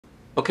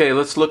Okay,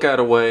 let's look at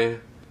a way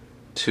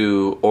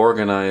to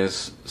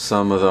organize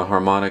some of the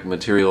harmonic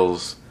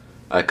materials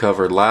I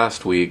covered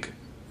last week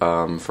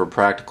for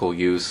practical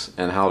use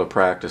and how to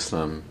practice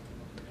them.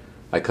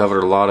 I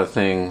covered a lot of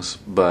things,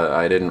 but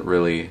I didn't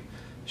really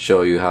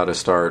show you how to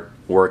start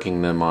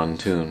working them on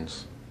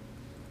tunes.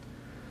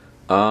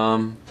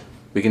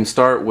 We can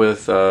start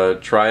with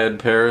triad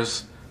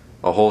pairs,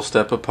 a whole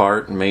step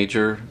apart,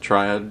 major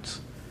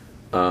triads.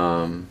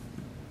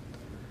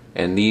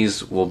 And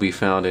these will be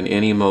found in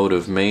any mode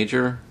of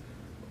major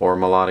or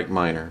melodic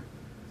minor.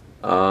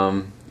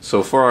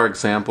 So for our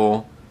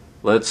example,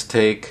 let's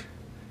take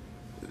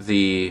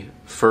the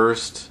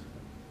first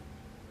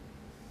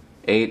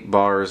 8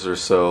 bars or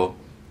so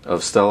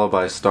of Stella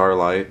by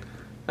Starlight,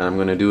 and I'm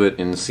going to do it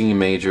in C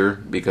major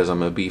because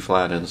I'm a B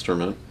flat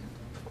instrument.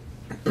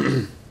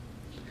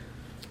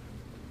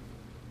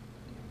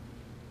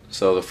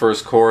 So the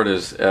first chord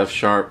is F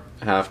sharp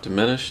half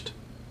diminished,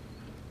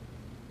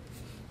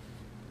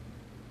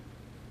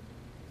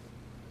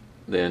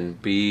 then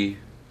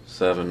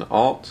B7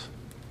 alt,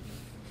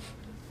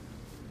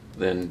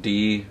 then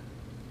D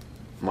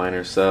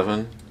minor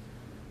 7,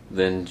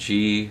 then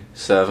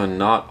G7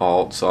 not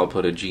alt, so I'll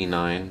put a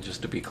G9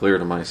 just to be clear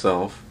to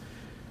myself,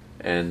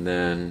 and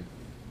then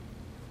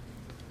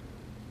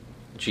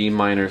G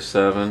minor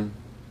 7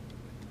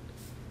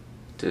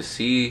 to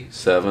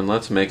C7,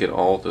 let's make it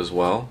alt as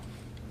well,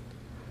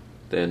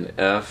 then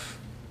F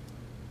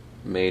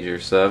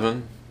major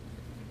 7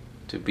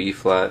 to B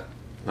flat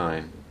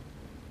 9.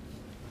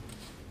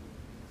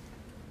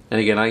 And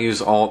again, I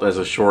use alt as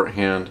a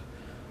shorthand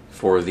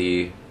for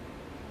the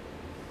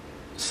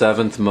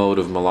 7th mode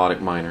of melodic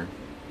minor.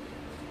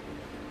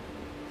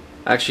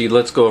 Actually,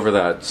 let's go over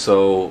that.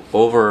 So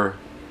over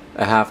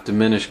a half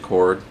diminished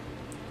chord,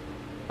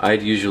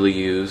 I'd usually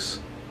use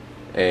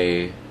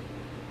the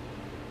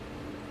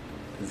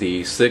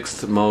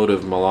 6th mode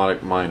of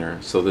melodic minor.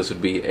 So this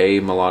would be A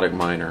melodic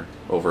minor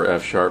over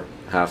F sharp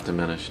half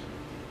diminished.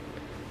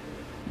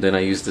 Then I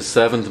use the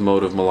 7th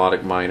mode of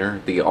melodic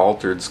minor, the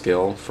altered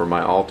scale, for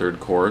my altered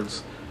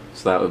chords.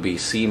 So that would be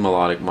C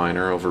melodic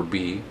minor over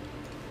B.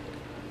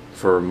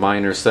 For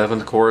minor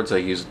 7th chords, I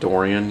use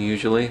Dorian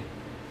usually.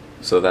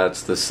 So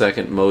that's the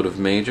 2nd mode of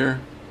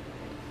major.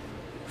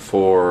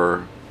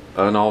 For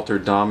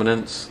unaltered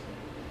dominants,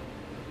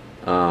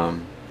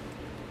 one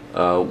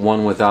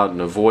without an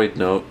avoid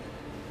note,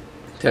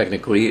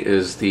 technically,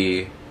 is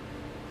the,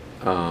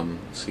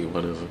 let's see,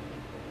 what is it?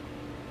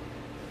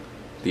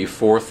 The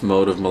 4th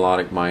mode of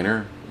melodic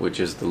minor,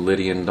 which is the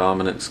Lydian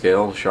dominant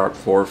scale, sharp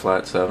 4,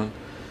 flat 7.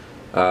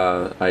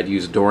 I'd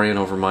use Dorian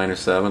over minor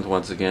 7th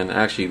once again.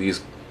 Actually,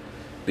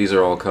 these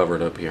are all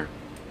covered up here.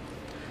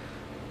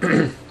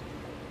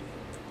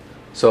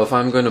 So if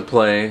I'm going to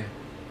play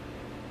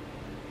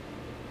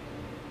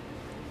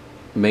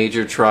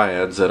major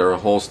triads that are a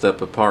whole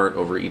step apart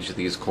over each of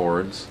these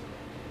chords,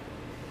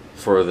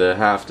 for the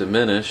half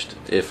diminished,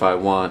 if I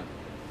want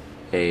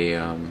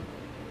a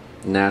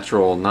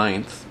natural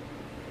 9th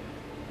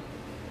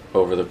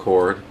over the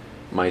chord,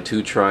 my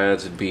 2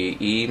 triads would be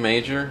E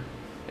major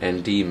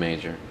and D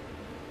major.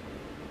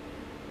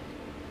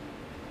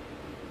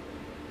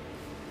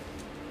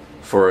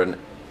 For an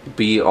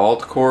B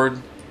alt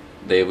chord,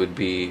 they would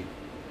be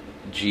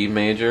G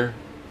major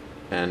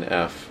and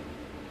F.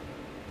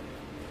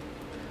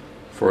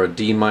 For a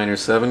D minor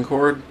 7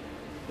 chord,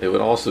 it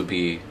would also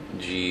be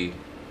G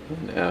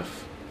and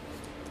F.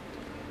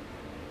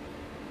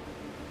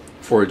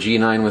 For a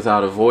G9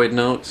 without avoid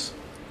notes,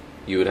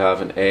 you would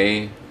have an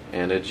A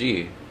and a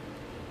G.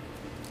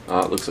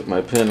 It looks like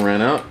my pen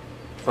ran out.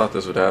 Thought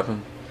this would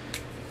happen.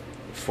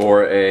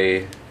 For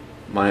a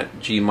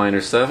G minor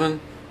 7,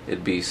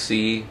 it'd be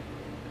C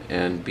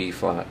and B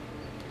flat.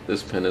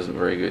 This pen isn't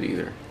very good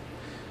either,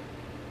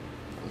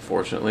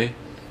 unfortunately.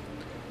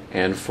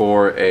 And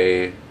for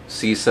a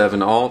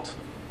C7 alt,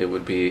 it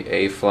would be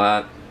A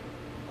flat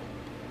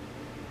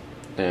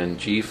and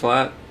G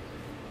flat.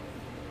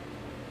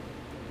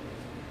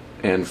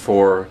 And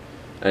for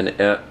an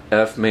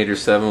F major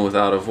 7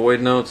 without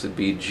avoid notes, it'd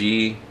be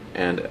G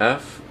and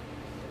F.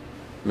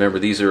 Remember,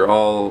 these are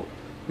all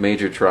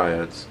major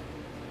triads,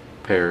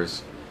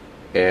 pairs,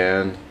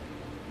 and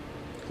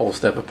whole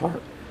step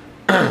apart.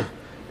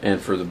 And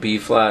for the B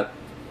flat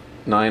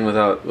 9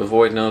 without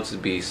avoid notes,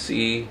 it'd be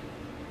C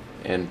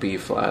and B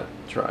flat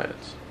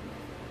triads.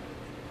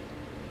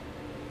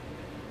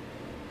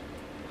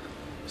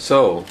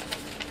 So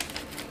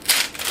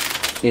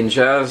in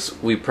jazz,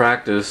 we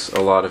practice a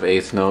lot of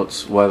 8th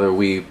notes, whether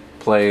we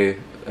play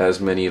as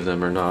many of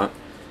them or not,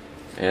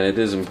 and it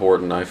is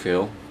important, I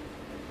feel.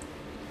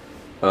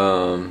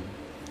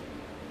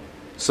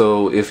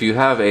 So if you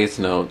have 8th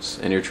notes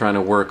and you're trying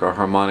to work a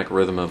harmonic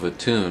rhythm of a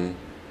tune,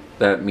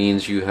 that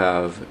means you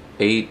have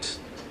 8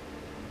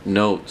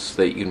 notes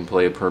that you can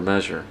play per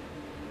measure.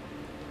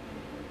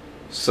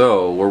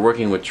 So we're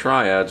working with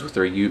triads,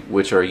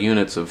 which are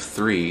units of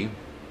 3.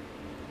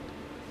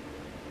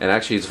 And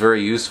actually it's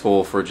very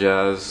useful for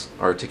jazz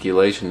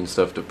articulation and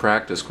stuff to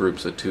practice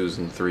groups of 2s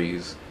and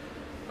 3s.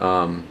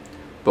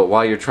 But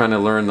while you're trying to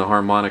learn the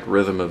harmonic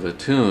rhythm of a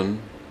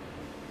tune,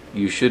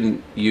 you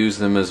shouldn't use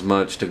them as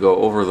much to go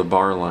over the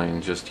bar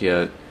line just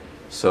yet.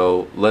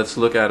 So let's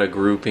look at a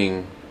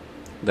grouping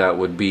that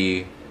would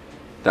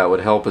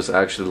help us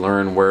actually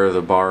learn where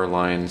the bar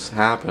lines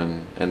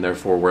happen, and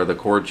therefore where the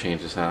chord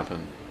changes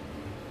happen.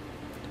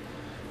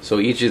 So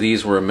each of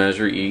these were a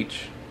measure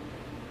each,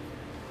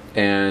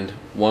 and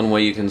one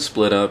way you can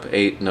split up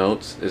 8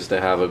 notes is to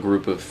have a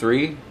group of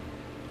 3,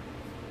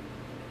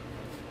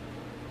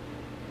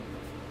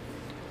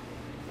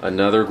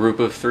 another group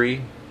of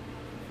 3,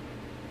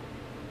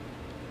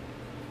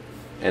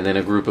 and then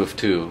a group of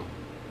 2.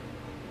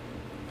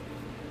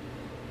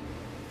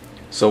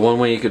 So one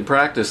way you could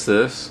practice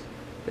this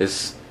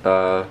is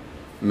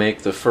make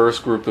the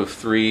first group of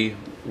 3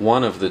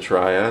 one of the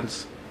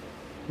triads,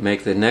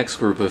 make the next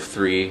group of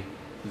 3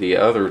 the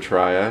other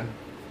triad,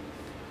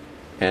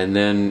 and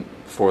then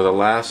for the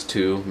last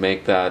 2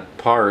 make that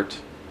part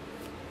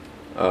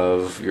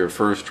of your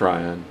first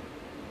triad.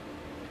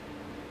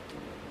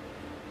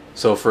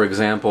 So for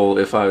example,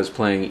 if I was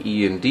playing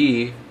E and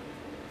D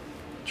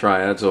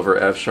triads over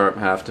F sharp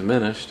half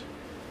diminished,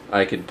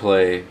 I could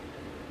play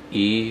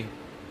E,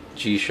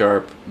 G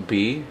sharp,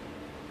 B,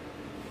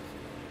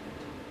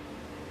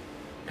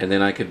 and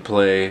then I could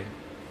play,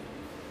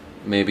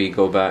 maybe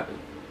go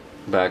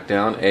back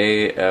down,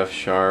 A, F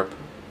sharp,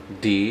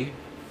 D,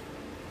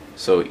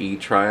 so E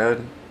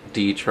triad,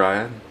 D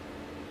triad,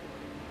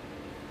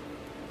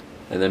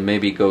 and then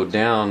maybe go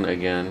down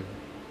again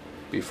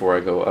before I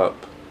go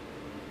up.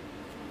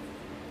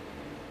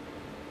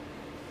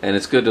 And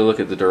it's good to look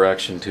at the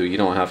direction too. You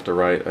don't have to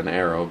write an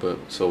arrow, but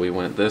so we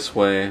went this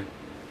way,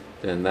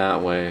 then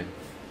that way,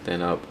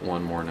 then up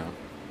one more note.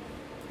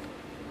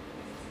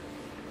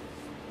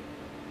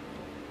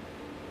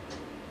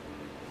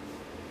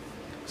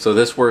 So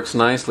this works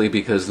nicely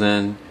because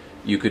then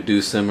you could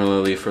do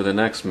similarly for the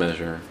next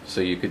measure.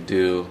 So you could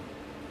do,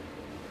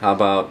 how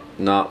about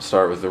not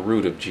start with the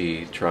root of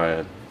G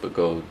triad, but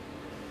go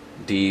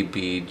D,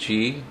 B,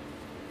 G,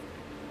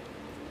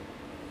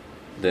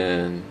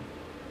 then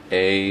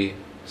A,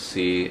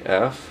 C,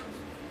 F,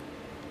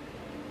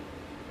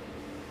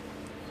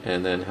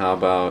 and then how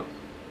about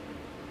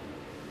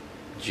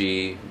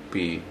G,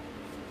 B.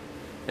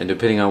 And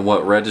depending on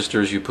what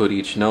registers you put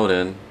each note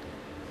in,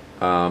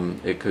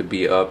 it could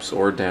be ups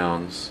or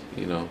downs.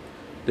 You know,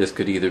 this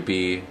could either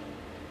be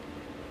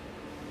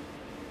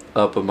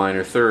up a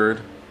minor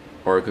third,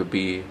 or it could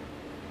be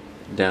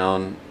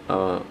down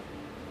a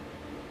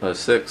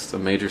sixth, a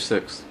major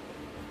sixth.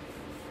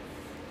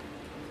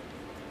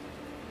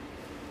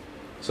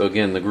 So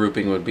again, the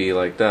grouping would be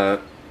like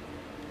that.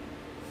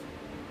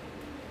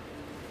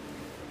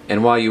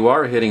 And while you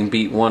are hitting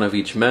beat 1 of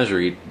each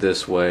measure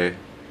this way,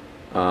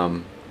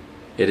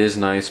 it is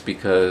nice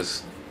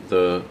because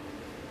the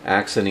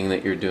accenting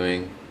that you're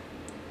doing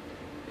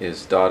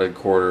is dotted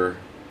quarter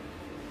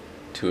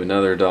to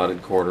another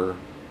dotted quarter.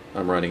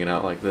 I'm writing it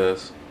out like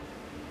this,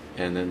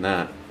 and then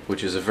that,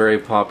 which is a very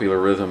popular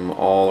rhythm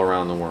all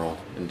around the world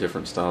in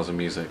different styles of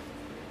music.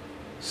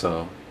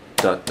 So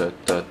da da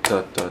da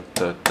da da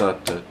da da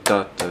da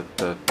da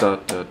da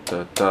da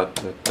da da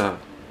da da,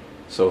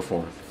 so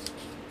forth.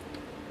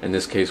 In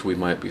this case, we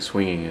might be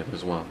swinging it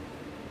as well.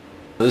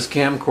 This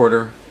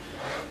camcorder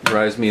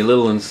drives me a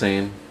little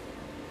insane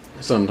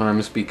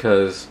sometimes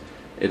because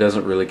it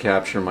doesn't really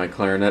capture my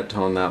clarinet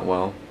tone that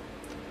well.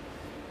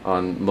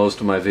 On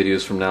most of my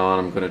videos from now on,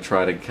 I'm going to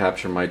try to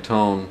capture my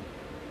tone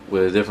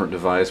with a different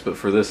device, but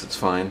for this it's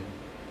fine.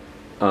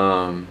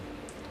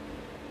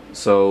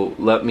 So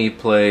let me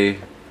play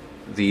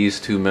these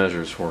 2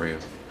 measures for you.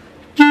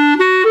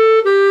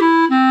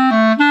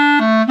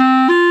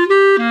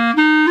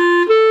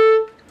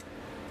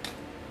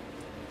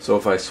 So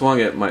if I swung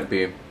it, it might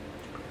be.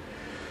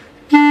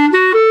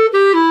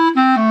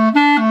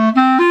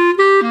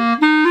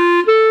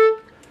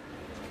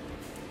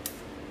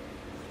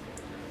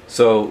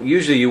 So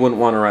usually you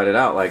wouldn't want to write it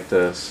out like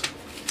this.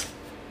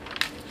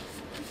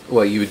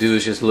 What you would do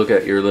is just look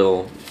at your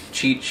little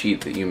cheat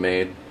sheet that you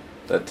made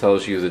that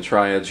tells you the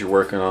triads you're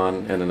working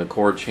on and then the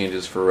chord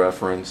changes for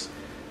reference,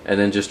 and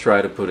then just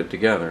try to put it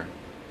together.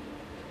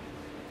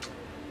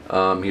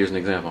 Here's an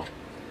example.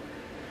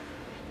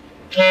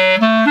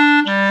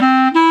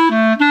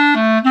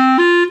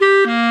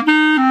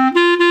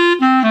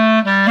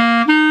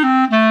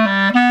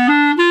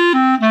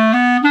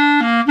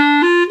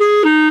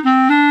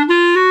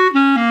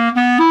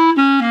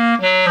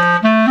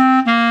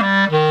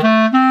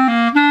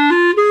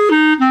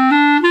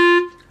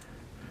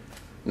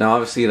 Now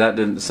obviously that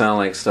didn't sound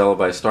like Stella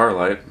by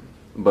Starlight,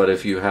 but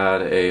if you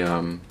had a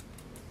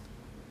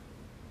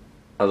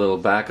little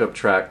backup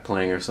track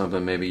playing or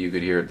something, maybe you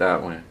could hear it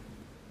that way.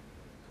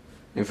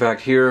 In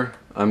fact, here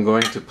I'm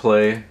going to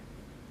play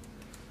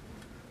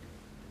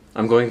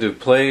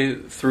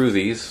through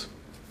these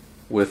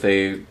with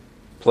a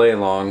play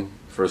along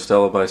for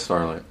Stella by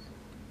Starlight.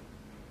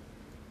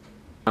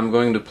 I'm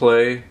going to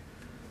play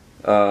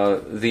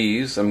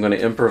these. I'm going to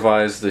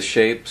improvise the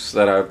shapes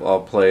that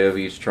I'll play of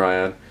each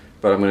triad,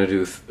 but I'm going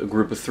to do a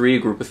group of 3,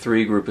 group of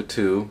 3, group of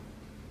 2,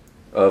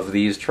 of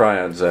these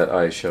triads that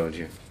I showed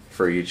you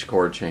for each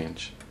chord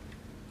change.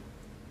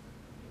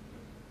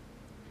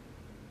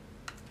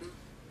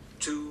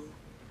 2,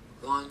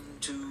 1,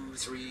 2,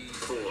 3,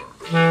 4.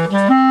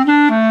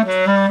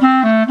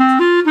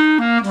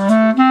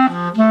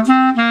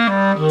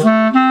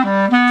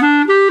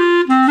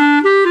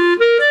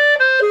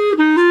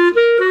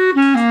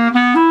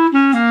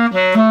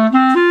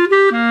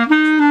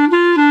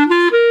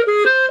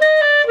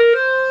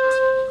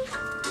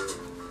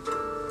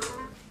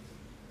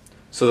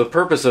 So the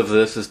purpose of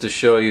this is to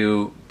show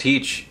you,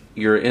 teach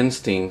your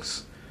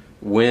instincts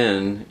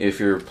when, if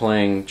you're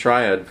playing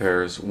triad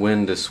pairs,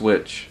 when to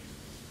switch,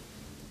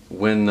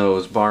 when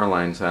those bar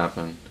lines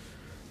happen.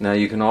 Now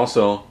you can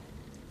also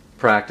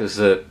practice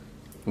it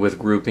with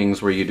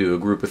groupings where you do a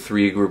group of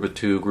 3, group of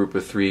 2, group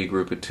of 3,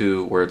 group of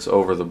 2, where it's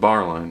over the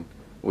bar line,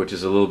 which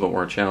is a little bit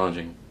more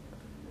challenging.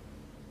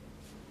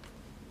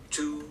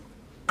 2,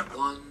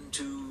 1,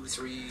 2,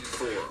 3,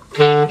 4.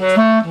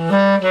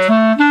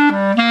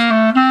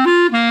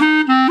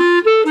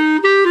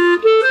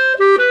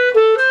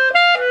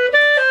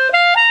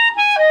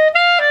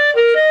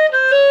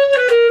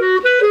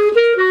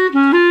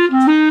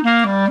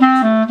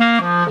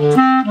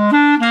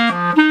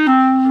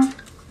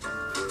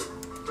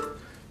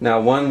 Now,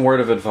 one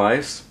word of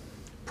advice: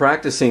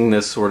 practicing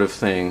this sort of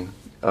thing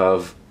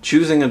of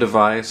choosing a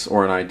device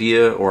or an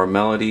idea or a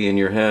melody in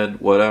your head,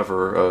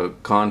 whatever, a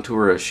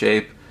contour, a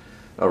shape,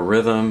 a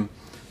rhythm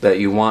that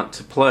you want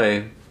to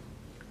play,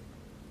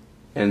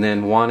 and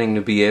then wanting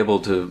to be able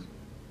to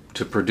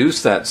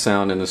produce that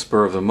sound in the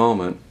spur of the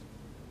moment,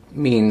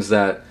 means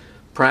that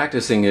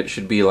practicing it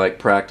should be like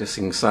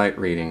practicing sight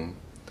reading.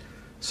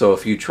 So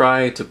if you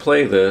try to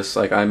play this,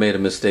 like I made a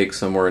mistake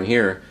somewhere in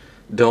here,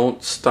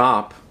 don't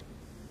stop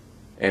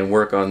and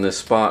work on this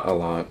spot a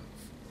lot.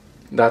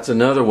 That's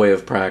another way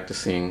of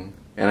practicing,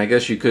 and I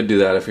guess you could do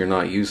that if you're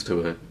not used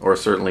to it, or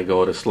certainly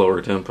go at a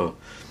slower tempo.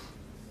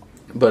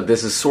 But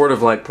this is sort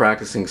of like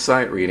practicing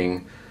sight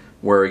reading,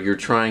 where you're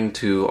trying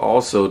to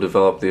also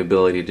develop the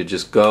ability to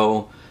just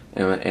go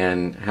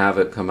and have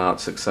it come out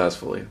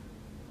successfully.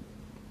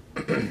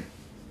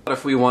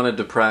 If we wanted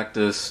to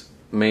practice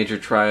major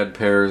triad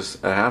pairs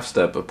a half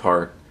step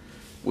apart,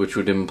 which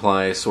would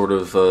imply sort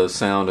of a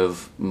sound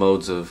of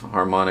modes of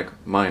harmonic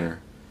minor.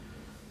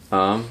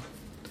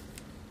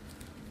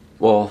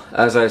 Well,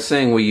 as I was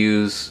saying, we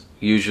use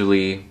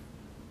usually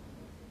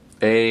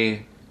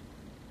A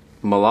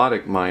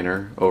melodic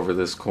minor over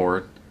this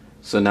chord,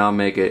 so now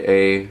make it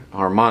A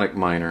harmonic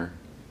minor,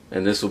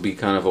 and this will be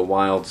kind of a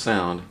wild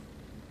sound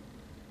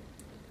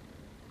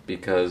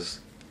because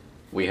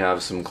we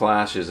have some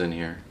clashes in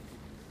here.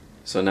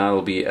 So now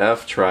it'll be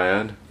F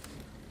triad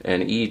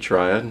and E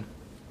triad.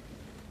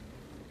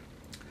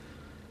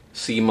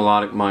 C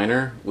melodic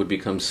minor would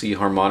become C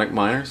harmonic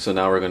minor, so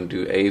now we're going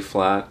to do A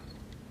flat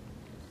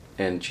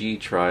and G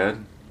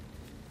triad.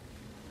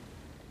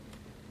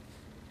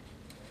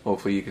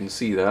 Hopefully you can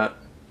see that.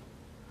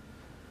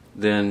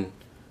 Then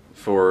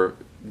for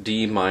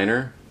D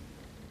minor,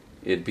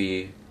 it'd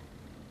be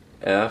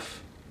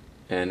F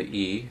and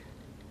E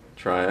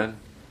triad.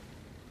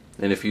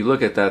 And if you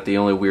look at that, the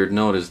only weird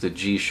note is the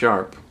G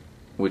sharp,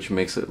 which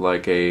makes it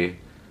like a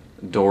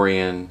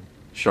Dorian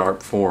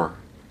sharp 4.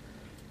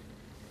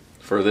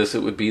 For this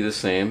it would be the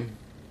same.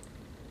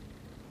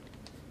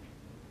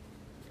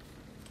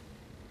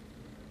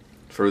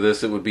 For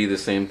this it would be the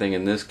same thing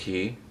in this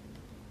key.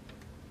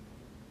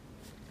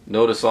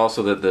 Notice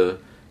also that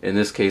in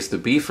this case the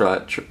B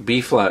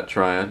flat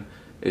triad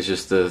is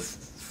just the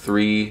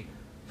 3,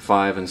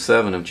 5, and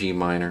 7 of G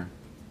minor.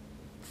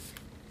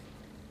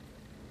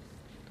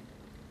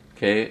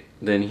 Okay,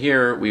 then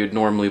here we would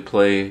normally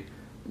play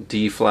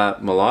D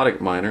flat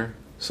melodic minor,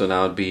 so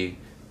now it'd be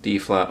D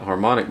flat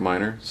harmonic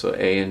minor, so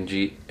A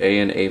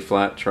and A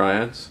flat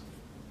triads.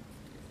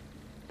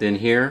 Then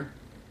here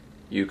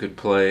you could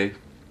play,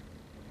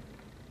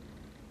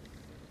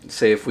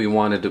 say if we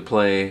wanted to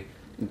play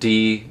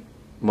D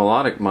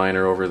melodic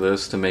minor over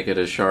this to make it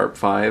a sharp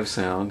 5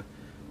 sound,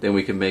 then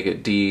we could make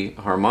it D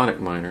harmonic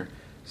minor.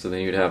 So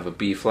then you'd have a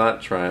B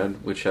flat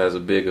triad, which has a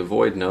big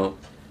avoid note,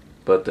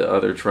 but the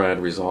other triad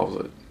resolves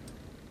it.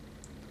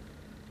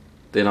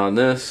 Then on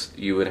this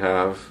you would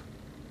have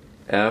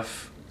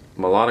F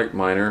melodic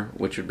minor,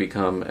 which would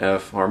become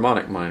F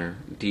harmonic minor,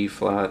 D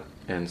flat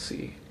and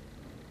C.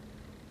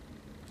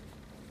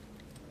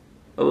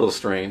 A little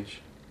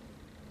strange.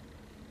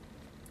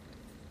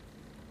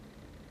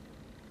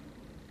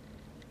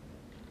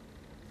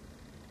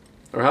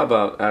 Or how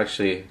about,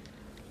 actually,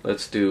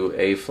 let's do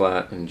A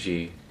flat and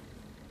G.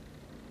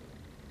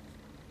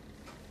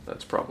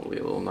 That's probably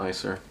a little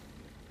nicer.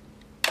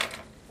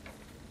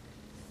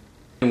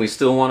 And we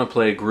still want to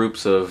play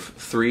groups of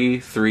 3,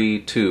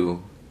 3,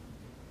 2.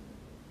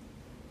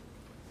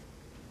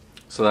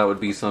 So that would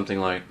be something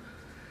like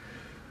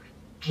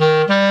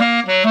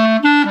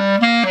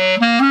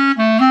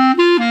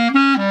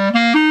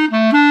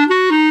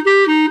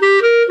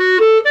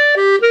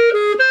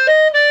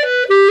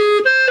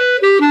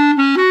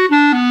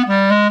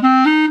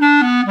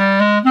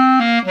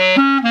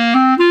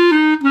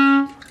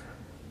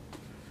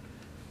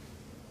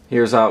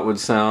Here's how it would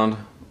sound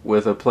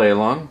with a play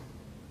along.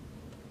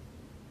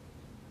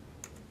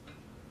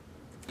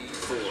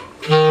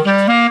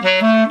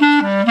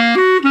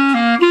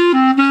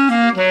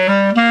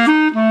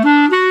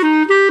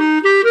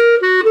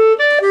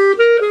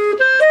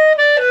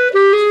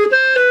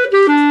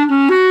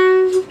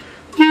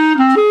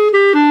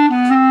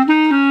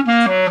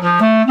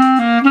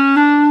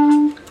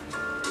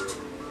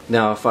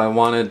 Now if I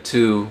wanted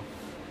to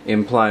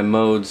imply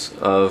modes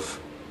of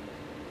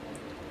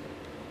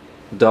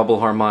double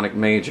harmonic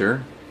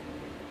major,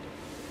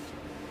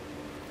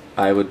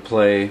 I would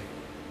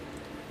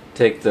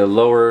take the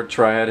lower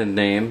triad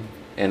name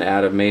and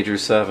add a major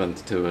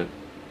seventh to it.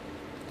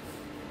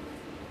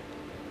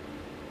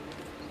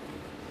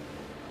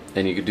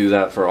 And you could do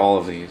that for all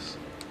of these.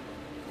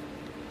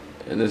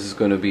 And this is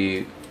going to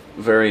be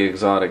very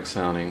exotic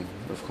sounding,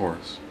 of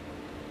course.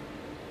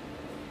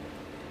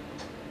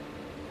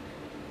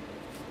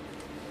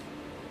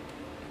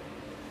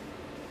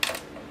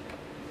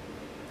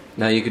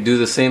 Now you could do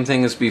the same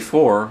thing as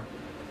before,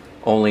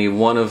 only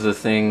one of the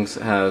things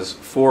has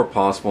 4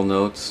 possible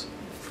notes.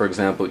 For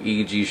example,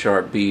 E, G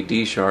sharp, B,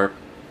 D sharp.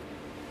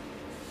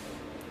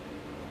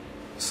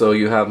 So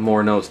you have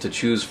more notes to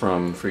choose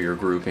from for your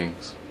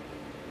groupings.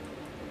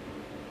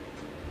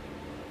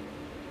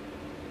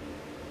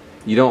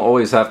 You don't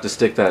always have to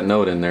stick that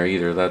note in there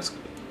either. That's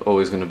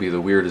always going to be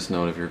the weirdest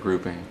note of your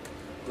grouping.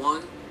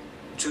 1,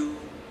 2,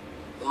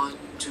 1,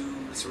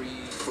 2, 3,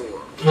 4.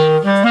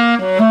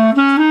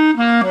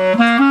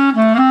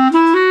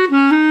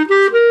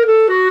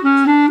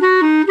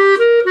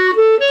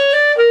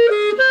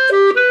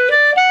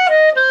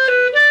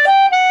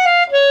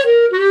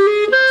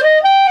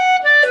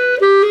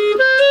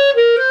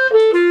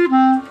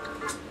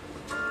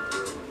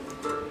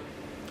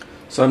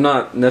 So I'm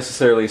not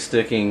necessarily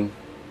sticking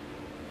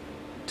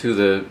to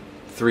the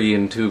 3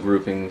 and 2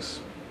 groupings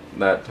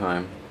that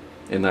time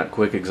in that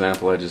quick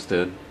example I just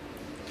did.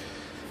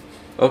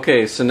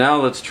 Okay, so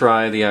now let's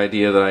try the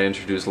idea that I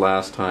introduced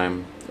last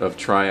time of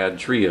triad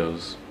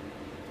trios.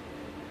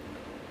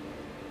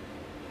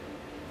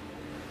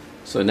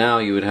 So now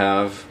you would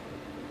have,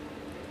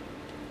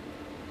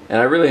 and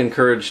I really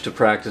encourage to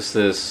practice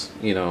this,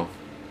 you know,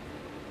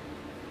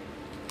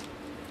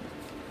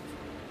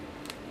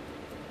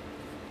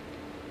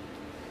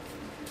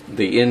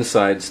 the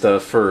inside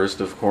stuff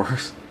first, of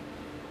course.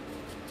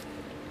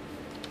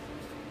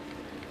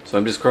 So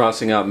I'm just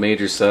crossing out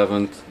major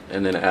seventh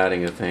and then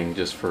adding a thing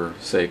just for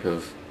sake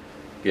of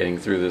getting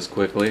through this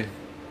quickly.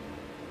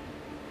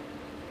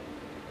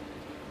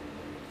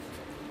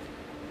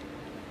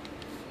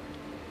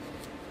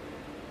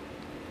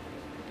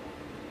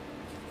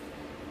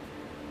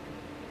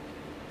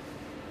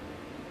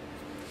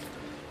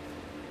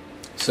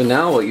 So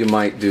now what you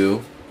might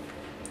do,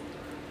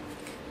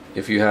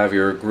 if you have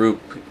your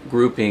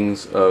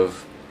groupings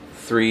of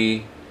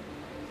 3,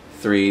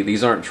 3,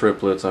 these aren't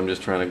triplets, I'm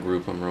just trying to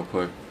group them real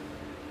quick.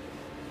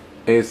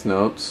 8th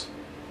notes,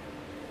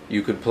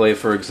 you could play,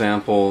 for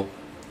example,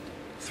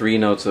 3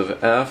 notes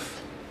of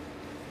F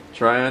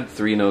triad,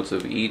 3 notes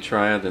of E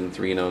triad, and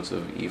 3 notes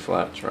of E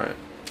flat triad.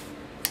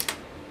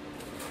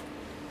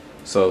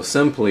 So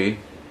simply,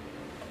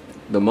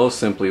 the most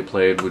simply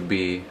played would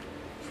be,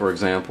 for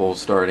example,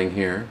 starting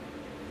here.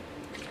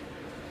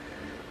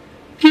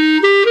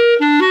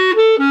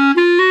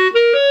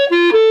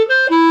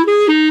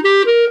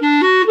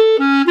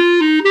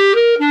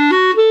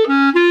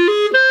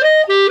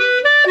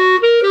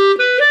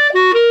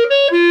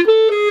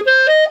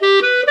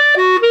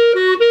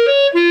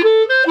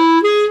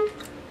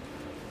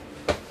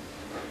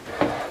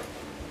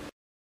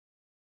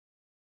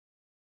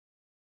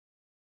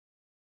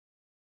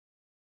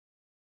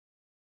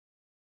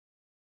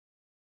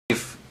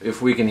 If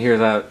we can hear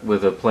that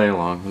with a play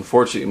along.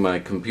 Unfortunately, my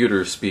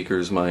computer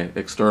speakers, my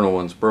external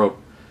ones, broke,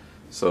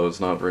 so it's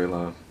not very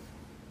loud.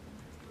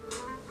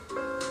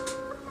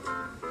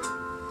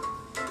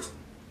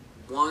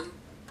 1,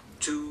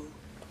 2,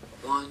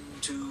 1,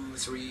 2,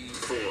 3,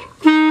 4.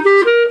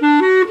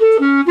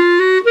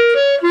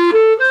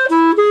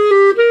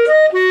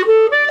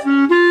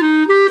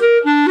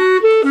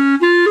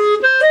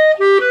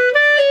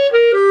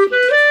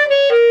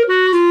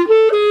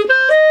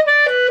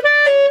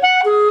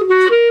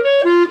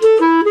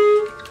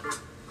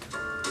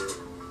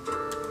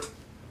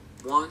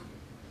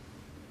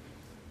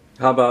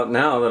 How about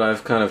now that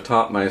I've kind of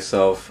taught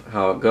myself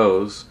how it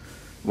goes,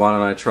 why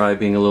don't I try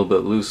being a little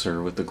bit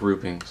looser with the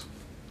groupings?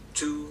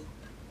 2,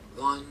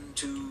 1,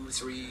 2,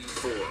 3,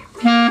 4.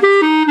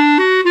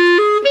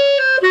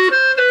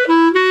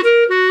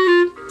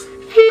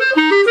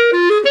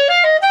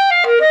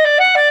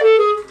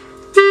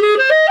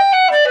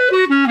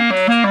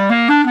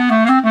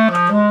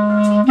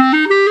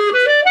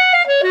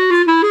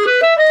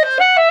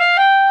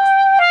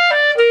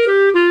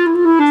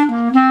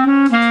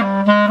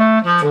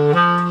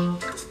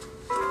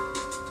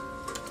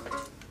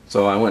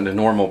 So I went to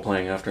normal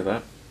playing after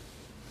that.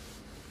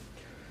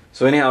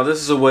 So anyhow, this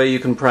is a way you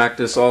can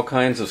practice all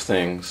kinds of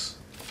things.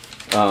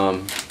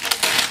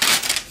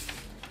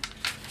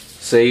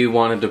 say you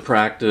wanted to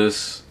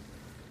practice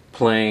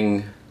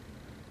playing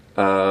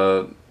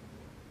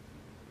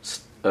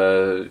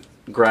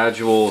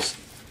gradual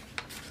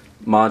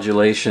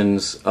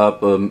modulations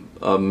up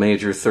a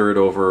major third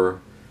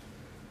over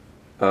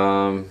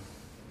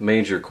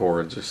major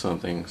chords or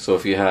something. So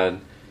if you had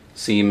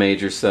C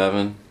major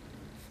 7,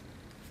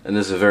 and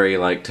this is a very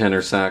like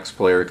tenor sax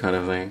player kind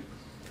of thing,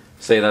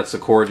 say that's the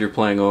chord you're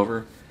playing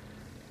over,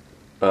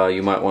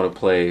 you might want to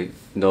play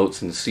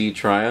notes in C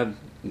triad,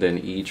 then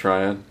E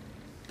triad,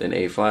 then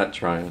A flat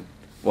triad.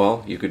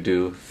 Well, you could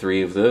do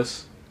 3 of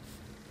this,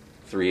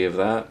 3 of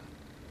that,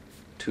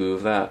 2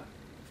 of that.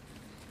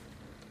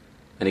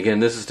 And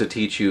again, this is to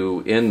teach you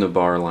in the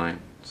bar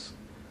lines.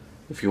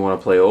 If you want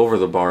to play over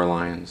the bar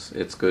lines,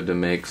 it's good to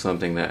make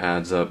something that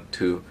adds up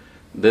to,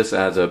 this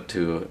adds up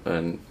to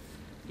an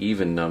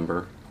even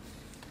number.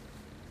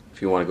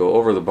 If you want to go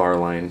over the bar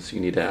lines, you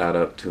need to add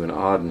up to an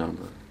odd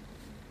number.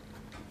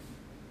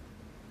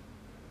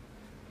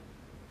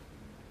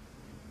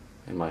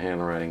 And my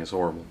handwriting is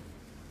horrible.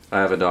 I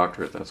have a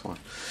doctorate, that's why.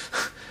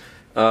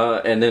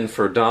 And then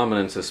for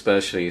dominance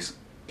especially,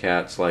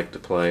 cats like to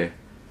play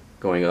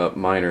going up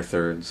minor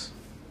thirds.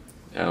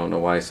 I don't know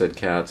why I said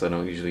cats, I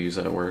don't usually use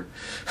that word.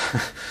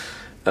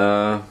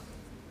 For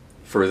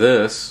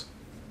this,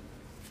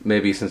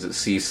 maybe since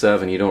it's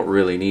C7, you don't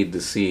really need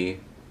the C.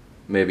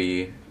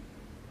 Maybe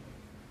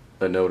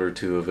a note or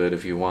 2 of it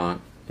if you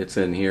want. It's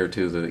in here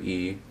too, the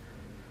E.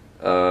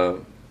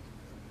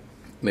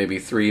 Maybe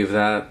 3 of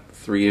that,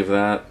 3 of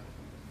that,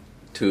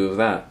 2 of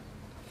that.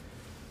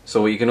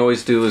 So what you can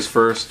always do is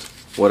first,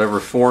 whatever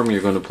form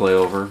you're going to play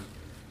over,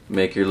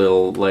 make your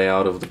little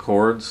layout of the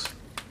chords,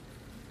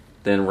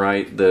 then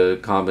write the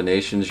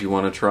combinations you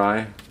want to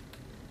try,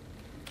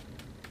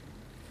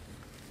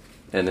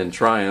 and then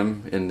try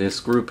them in this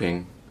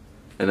grouping.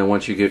 And then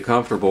once you get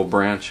comfortable,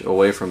 branch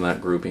away from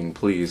that grouping,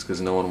 please, because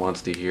no one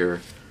wants to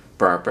hear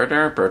over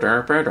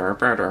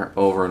and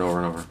over and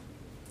over.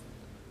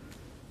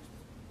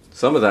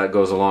 Some of that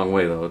goes a long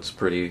way though. It's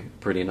pretty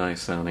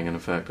nice sounding and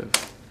effective.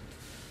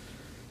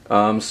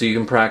 So you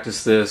can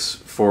practice this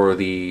for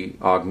the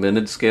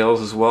augmented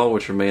scales as well,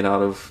 which are made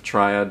out of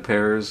triad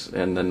pairs,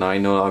 and the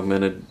 9-note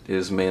augmented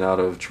is made out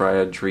of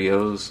triad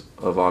trios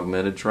of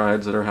augmented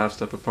triads that are half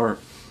step apart.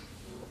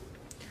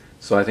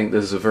 So I think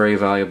this is a very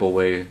valuable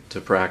way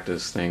to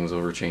practice things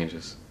over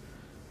changes.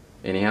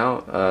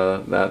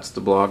 Anyhow, that's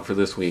the blog for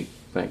this week.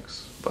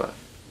 Thanks. Bye.